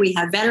January. We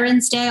have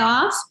Veterans Day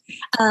off.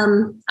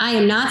 I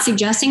am not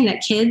suggesting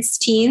that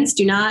teens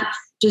do not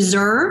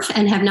deserve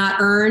and have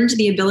not earned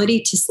the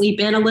ability to sleep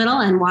in a little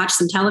and watch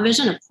some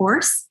television, of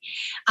course.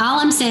 All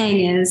I'm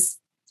saying is,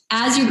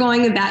 as you're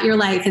going about your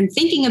life and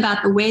thinking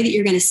about the way that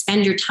you're going to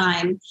spend your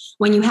time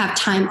when you have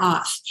time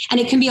off. And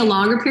it can be a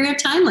longer period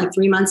of time, like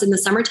 3 months in the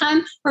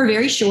summertime, or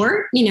very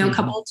short, a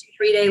couple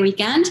 2-3 day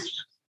weekend.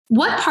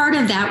 What part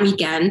of that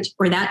weekend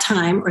or that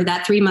time or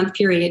that 3 month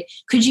period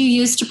could you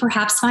use to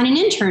perhaps find an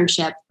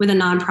internship with a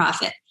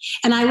nonprofit?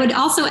 And I would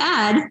also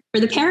add, for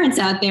the parents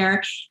out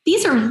there,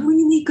 these are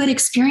really good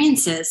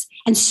experiences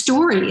and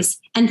stories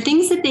and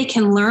things that they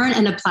can learn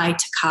and apply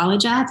to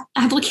college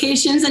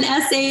applications and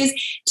essays,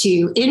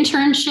 to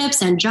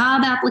internships and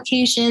job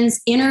applications,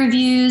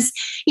 interviews,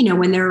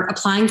 when they're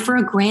applying for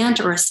a grant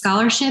or a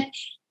scholarship.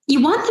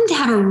 You want them to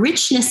have a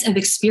richness of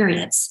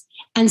experience,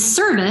 and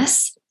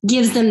service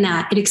gives them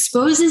that. It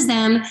exposes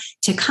them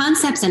to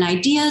concepts and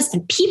ideas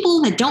and people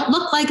that don't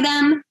look like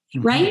them,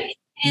 right?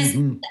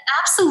 The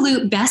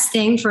absolute best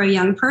thing for a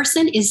young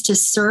person is to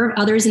serve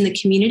others in the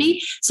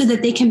community so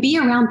that they can be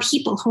around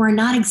people who are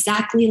not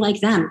exactly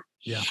like them.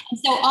 Yeah. And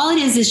so all it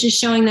is just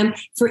showing them,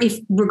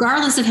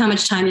 regardless of how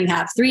much time you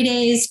have, 3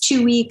 days,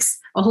 2 weeks,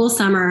 a whole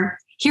summer,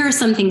 here are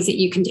some things that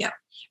you can do,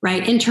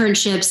 right?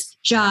 Internships,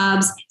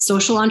 jobs,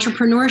 social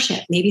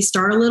entrepreneurship, maybe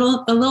start a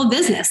little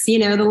business, the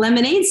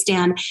lemonade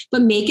stand,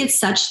 but make it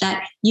such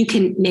that you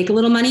can make a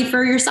little money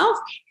for yourself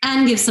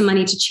and give some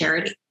money to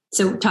charity.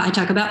 So I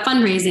talk about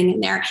fundraising in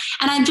there.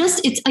 And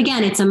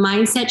it's a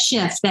mindset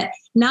shift that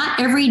not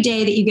every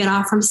day that you get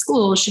off from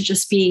school should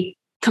just be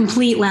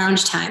complete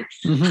lounge time.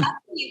 How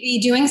can you be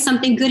doing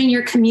something good in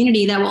your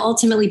community that will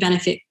ultimately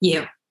benefit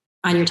you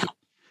on your time?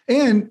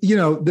 And,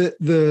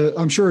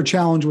 I'm sure a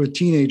challenge with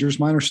teenagers,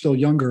 mine are still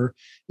younger,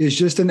 is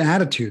just an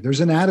attitude. There's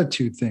an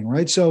attitude thing,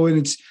 right? So,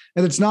 it's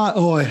not,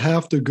 I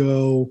have to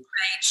go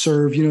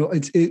serve,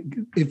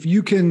 if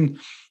you can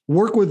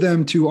work with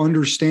them to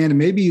understand, and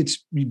maybe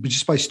it's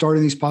just by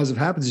starting these positive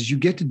habits, is you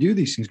get to do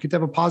these things, you get to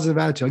have a positive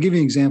attitude. I'll give you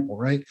an example,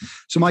 right?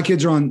 So my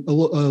kids are on a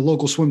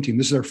local swim team.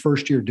 This is their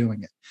first year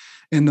doing it.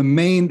 And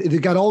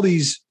they've got all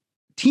these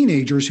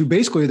teenagers who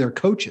basically are their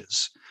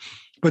coaches.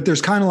 But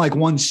there's kind of like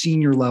one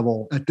senior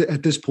level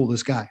at this pool,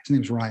 this guy, his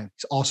name's Ryan.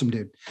 He's an awesome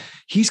dude.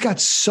 He's got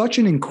such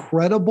an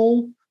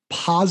incredible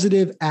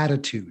positive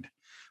attitude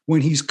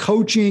when he's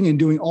coaching and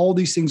doing all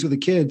these things with the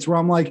kids, where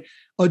I'm like,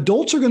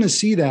 adults are going to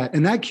see that.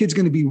 And that kid's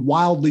going to be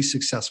wildly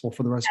successful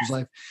for the rest of his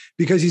life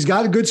because he's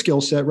got a good skill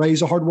set, right?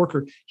 He's a hard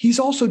worker. He's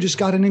also just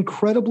got an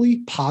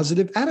incredibly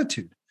positive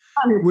attitude,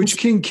 100%. Which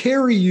can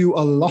carry you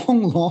a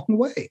long, long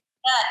way.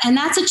 Yeah, and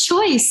that's a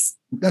choice.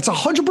 That's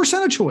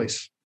 100% a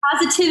choice.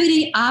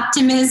 Positivity,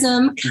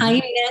 optimism,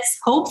 kindness,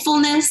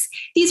 hopefulness.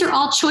 These are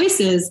all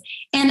choices.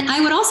 And I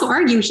would also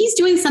argue he's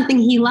doing something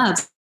he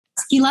loves.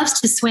 He loves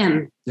to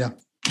swim. Yeah.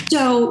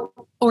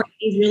 Or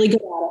he's really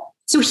good at it.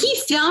 So he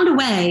found a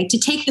way to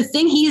take the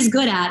thing he is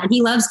good at and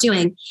he loves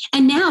doing.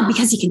 And now,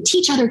 because he can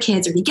teach other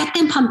kids or he get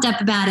them pumped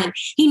up about it,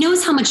 he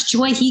knows how much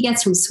joy he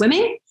gets from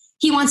swimming.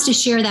 He wants to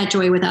share that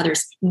joy with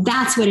others.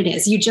 That's what it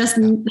is. You just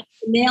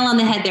nail on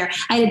the head there.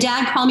 I had a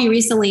dad call me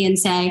recently and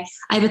say,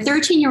 I have a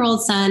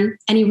 13-year-old son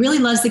and he really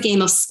loves the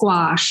game of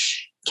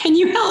squash. Can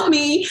you help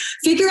me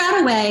figure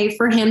out a way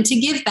for him to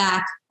give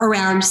back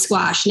around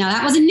squash? Now,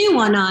 that was a new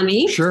one on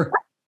me. Sure.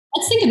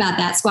 Let's think about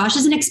that. Squash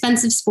is an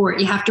expensive sport.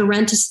 You have to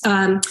rent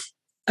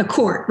a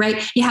court,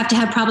 right? You have to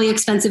have probably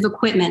expensive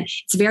equipment.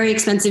 It's very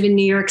expensive in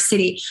New York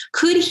City.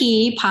 Could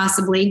he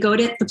possibly go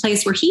to the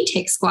place where he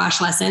takes squash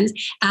lessons,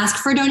 ask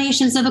for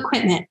donations of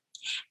equipment,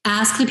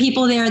 Ask the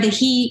people there that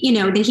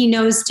he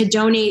knows to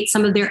donate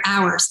some of their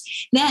hours.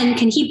 Then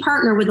can he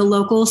partner with a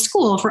local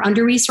school for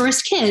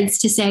under-resourced kids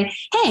to say,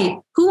 hey,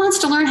 who wants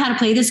to learn how to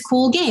play this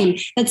cool game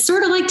that's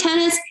sort of like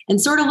tennis and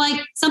sort of like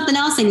something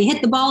else, and you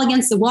hit the ball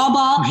against the wall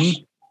ball.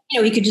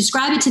 Mm-hmm. He could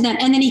describe it to them,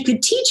 and then he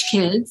could teach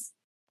kids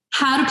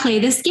how to play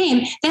this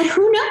game that,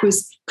 who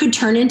knows, could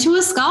turn into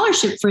a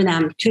scholarship for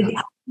them, could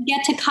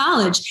get to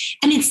college.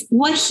 And it's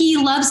what he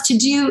loves to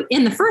do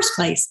in the first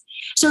place.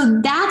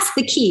 So that's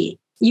the key.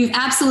 You've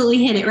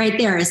absolutely hit it right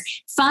there, is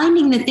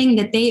finding the thing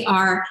that they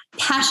are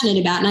passionate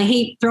about. And I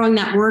hate throwing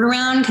that word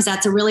around because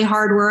that's a really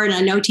hard word. And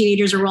I know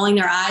teenagers are rolling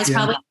their eyes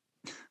probably.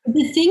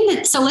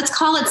 So let's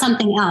call it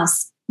something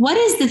else. What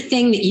is the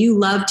thing that you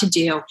love to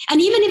do?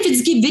 And even if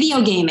it's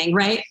video gaming,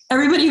 right?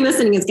 Everybody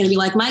listening is going to be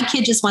like, my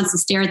kid just wants to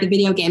stare at the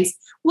video games.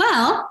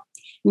 Well,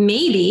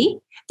 maybe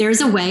there's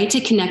a way to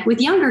connect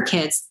with younger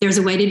kids. There's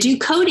a way to do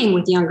coding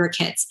with younger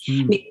kids.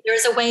 Maybe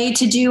there's a way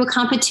to do a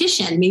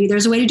competition. Maybe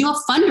there's a way to do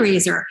a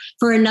fundraiser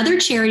for another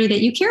charity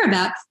that you care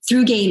about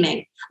through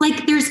gaming.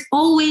 Like, there's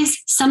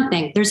always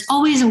something. There's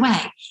always a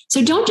way.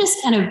 So don't just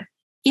kind of,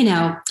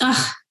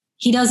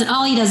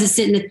 all he does is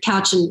sit in the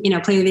couch and,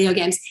 play the video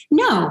games.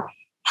 No,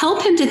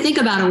 help him to think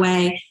about a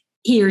way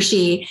he or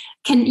she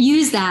can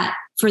use that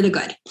for the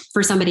good,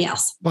 for somebody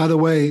else. By the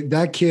way,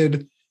 that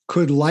kid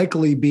could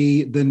likely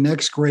be the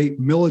next great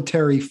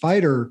military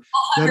fighter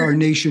that our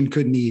nation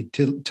could need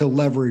to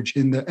leverage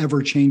in the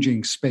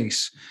ever-changing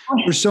space.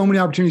 There's so many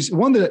opportunities.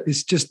 One that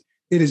is just,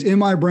 it is in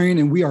my brain,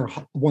 and we are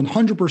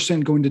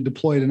 100% going to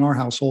deploy it in our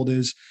household,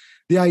 is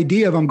the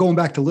idea of, I'm going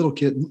back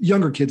to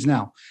younger kids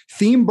now,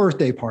 theme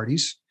birthday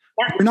parties.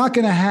 Yeah. You're not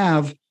going to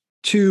have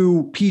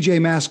 2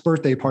 PJ Masks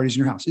birthday parties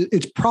in your house.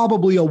 It's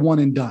probably a one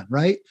and done,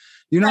 right?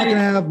 You're not going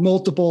to have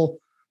multiple.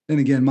 And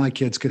again, my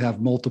kids could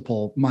have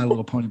multiple My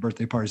Little Pony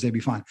birthday parties. They'd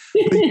be fine.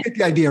 But you get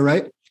the idea,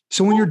 right?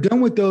 So when you're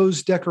done with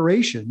those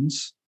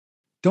decorations,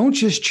 don't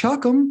just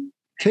chuck them.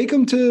 Take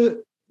them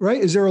to, right?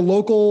 Is there a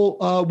local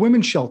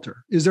women's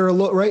shelter? Is there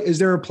Is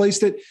there a place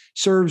that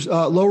serves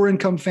lower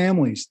income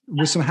families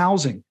with some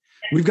housing?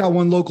 We've got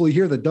one locally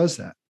here that does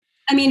that.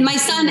 I mean, my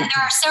son, there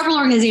are several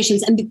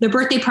organizations, and the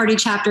birthday party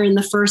chapter in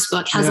the first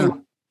book has a lot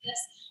of this,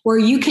 where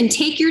you can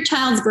take your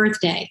child's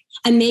birthday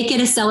and make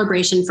it a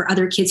celebration for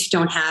other kids who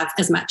don't have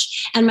as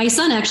much. And my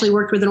son actually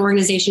worked with an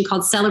organization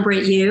called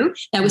Celebrate You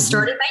that was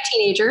started by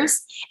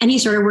teenagers. And he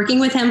started working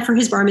with him for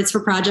his bar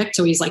mitzvah project.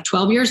 So he's like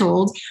 12 years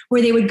old,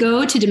 where they would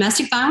go to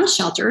domestic violence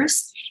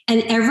shelters.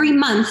 And every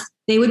month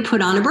they would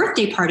put on a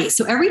birthday party.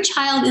 So every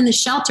child in the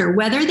shelter,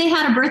 whether they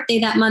had a birthday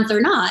that month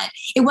or not,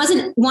 it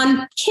wasn't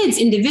one kid's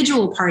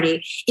individual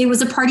party. It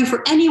was a party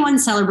for anyone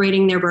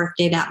celebrating their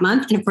birthday that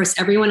month. And of course,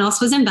 everyone else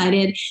was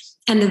invited.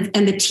 And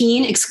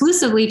the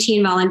exclusively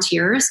teen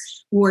volunteers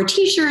wore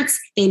T-shirts.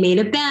 They made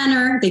a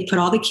banner. They put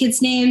all the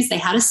kids' names. They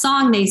had a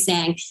song they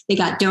sang. They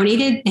got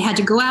donated. They had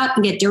to go out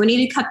and get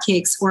donated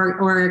cupcakes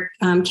or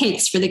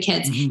cakes for the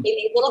kids. Mm-hmm. They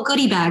made little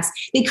goodie bags.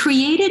 They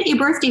created a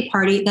birthday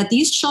party that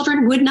these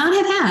children would not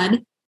have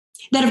had.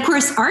 That, of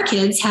course, our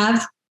kids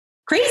have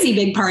crazy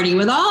big party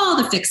with all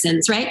the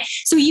fixins, right?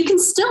 So you can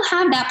still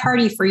have that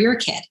party for your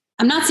kid.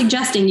 I'm not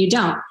suggesting you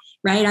don't,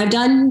 right? I've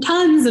done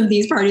tons of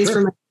these parties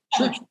for my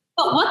children.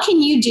 But what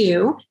can you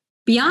do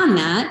beyond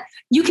that?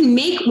 You can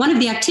make one of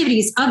the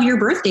activities of your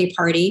birthday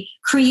party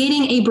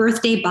creating a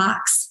birthday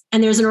box.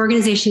 And there's an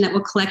organization that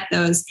will collect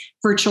those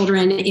for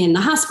children in the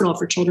hospital,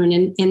 for children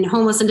in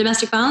homeless and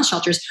domestic violence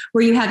shelters,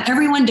 where you have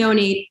everyone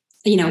donate,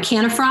 a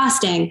can of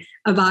frosting,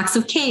 a box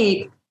of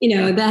cake,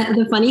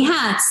 the funny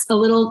hats, a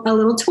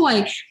little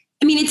toy.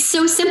 I mean, it's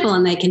so simple,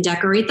 and they can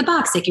decorate the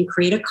box. They can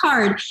create a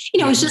card.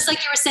 It's just like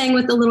you were saying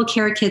with the little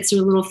carrot kits or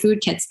little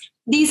food kits.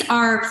 These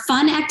are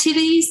fun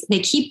activities. They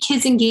keep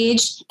kids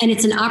engaged, and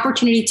it's an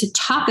opportunity to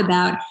talk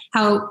about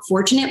how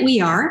fortunate we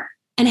are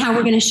and how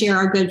we're going to share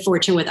our good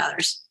fortune with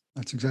others.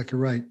 That's exactly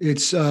right.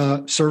 It's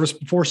service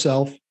before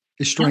self,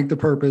 is strength of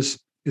purpose,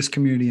 is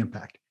community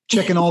impact.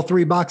 Checking all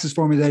 3 boxes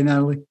for me today,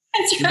 Natalie.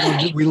 That's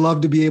right. We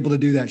love to be able to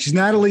do that. She's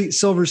Natalie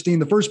Silverstein.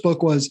 The first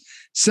book was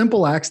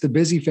Simple Acts, The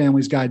Busy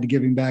Family's Guide to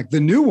Giving Back. The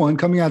new one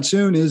coming out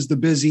soon is The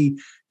Busy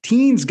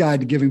Teens Guide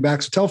to Giving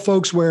Back. So tell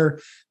folks where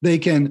they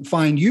can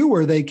find you,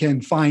 where they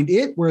can find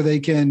it, where they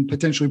can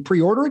potentially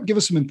pre-order it. Give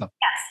us some info.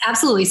 Yes,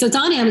 absolutely. So it's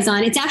on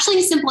Amazon. It's actually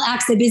a Simple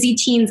Acts, The Busy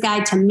Teens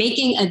Guide to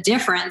Making a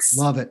Difference.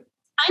 Love it.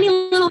 Tiny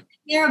little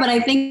there, but I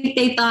think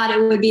they thought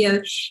it would be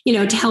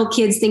to help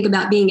kids think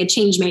about being a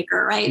change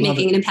maker, right?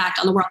 Making an impact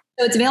on the world.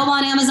 So it's available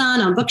on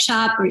Amazon, on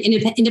Bookshop, or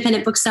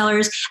independent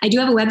booksellers. I do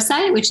have a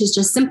website, which is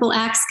just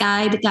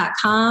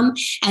simpleactsguide.com,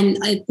 and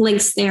it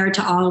links there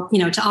to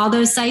all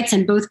those sites,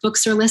 and both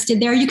books are listed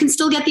there. You can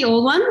still get the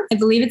old one. I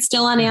believe it's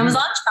still on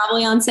Amazon. It's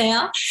probably on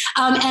sale.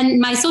 And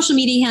my social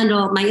media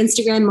handle, my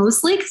Instagram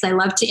mostly, because I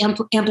love to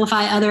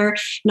amplify other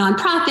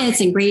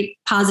nonprofits and great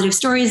positive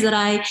stories that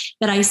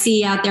I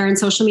see out there in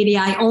social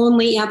media. I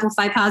only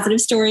amplify positive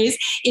stories,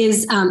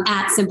 is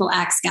at Simple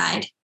Acts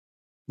Guide.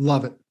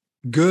 Love it.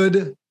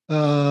 Good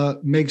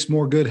makes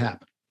more good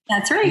happen.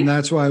 That's right. And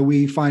that's why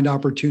we find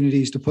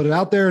opportunities to put it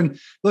out there. And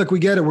look, we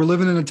get it. We're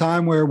living in a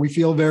time where we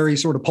feel very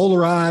sort of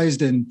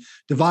polarized and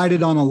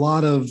divided on a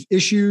lot of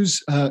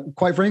issues.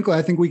 Quite frankly,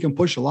 I think we can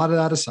push a lot of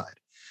that aside.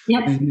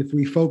 Yep. And if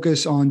we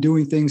focus on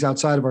doing things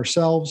outside of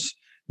ourselves,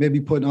 maybe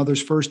putting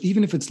others first,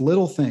 even if it's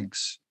little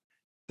things,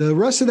 the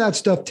rest of that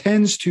stuff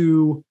tends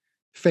to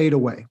fade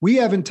away.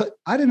 I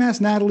didn't ask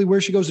Natalie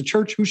where she goes to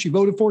church, who she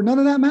voted for. None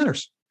of that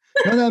matters.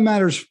 None of that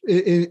matters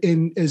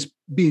in as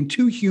being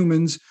two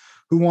humans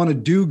who want to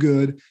do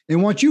good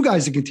and want you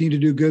guys to continue to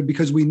do good,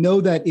 because we know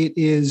that it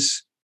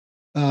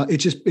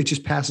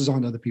just passes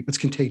on to other people. It's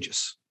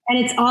contagious. And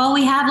it's all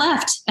we have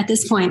left at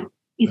this point.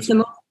 It's the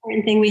most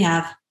important thing we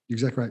have.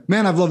 Exactly right.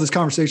 Man, I've loved this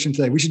conversation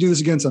today. We should do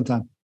this again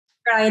sometime.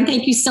 Brian,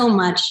 thank you so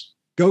much.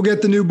 Go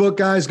get the new book,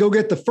 guys. Go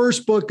get the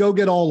first book. Go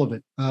get all of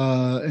it.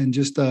 And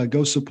just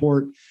go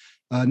support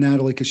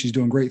Natalie, because she's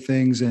doing great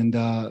things. And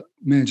man,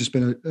 it's just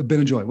been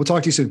a joy. We'll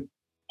talk to you soon.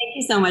 Thank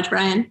you so much,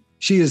 Brian.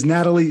 She is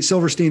Natalie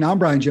Silverstein. I'm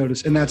Brian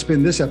Jodis, and that's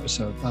been this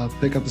episode of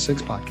Pick Up the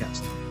Six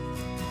podcast.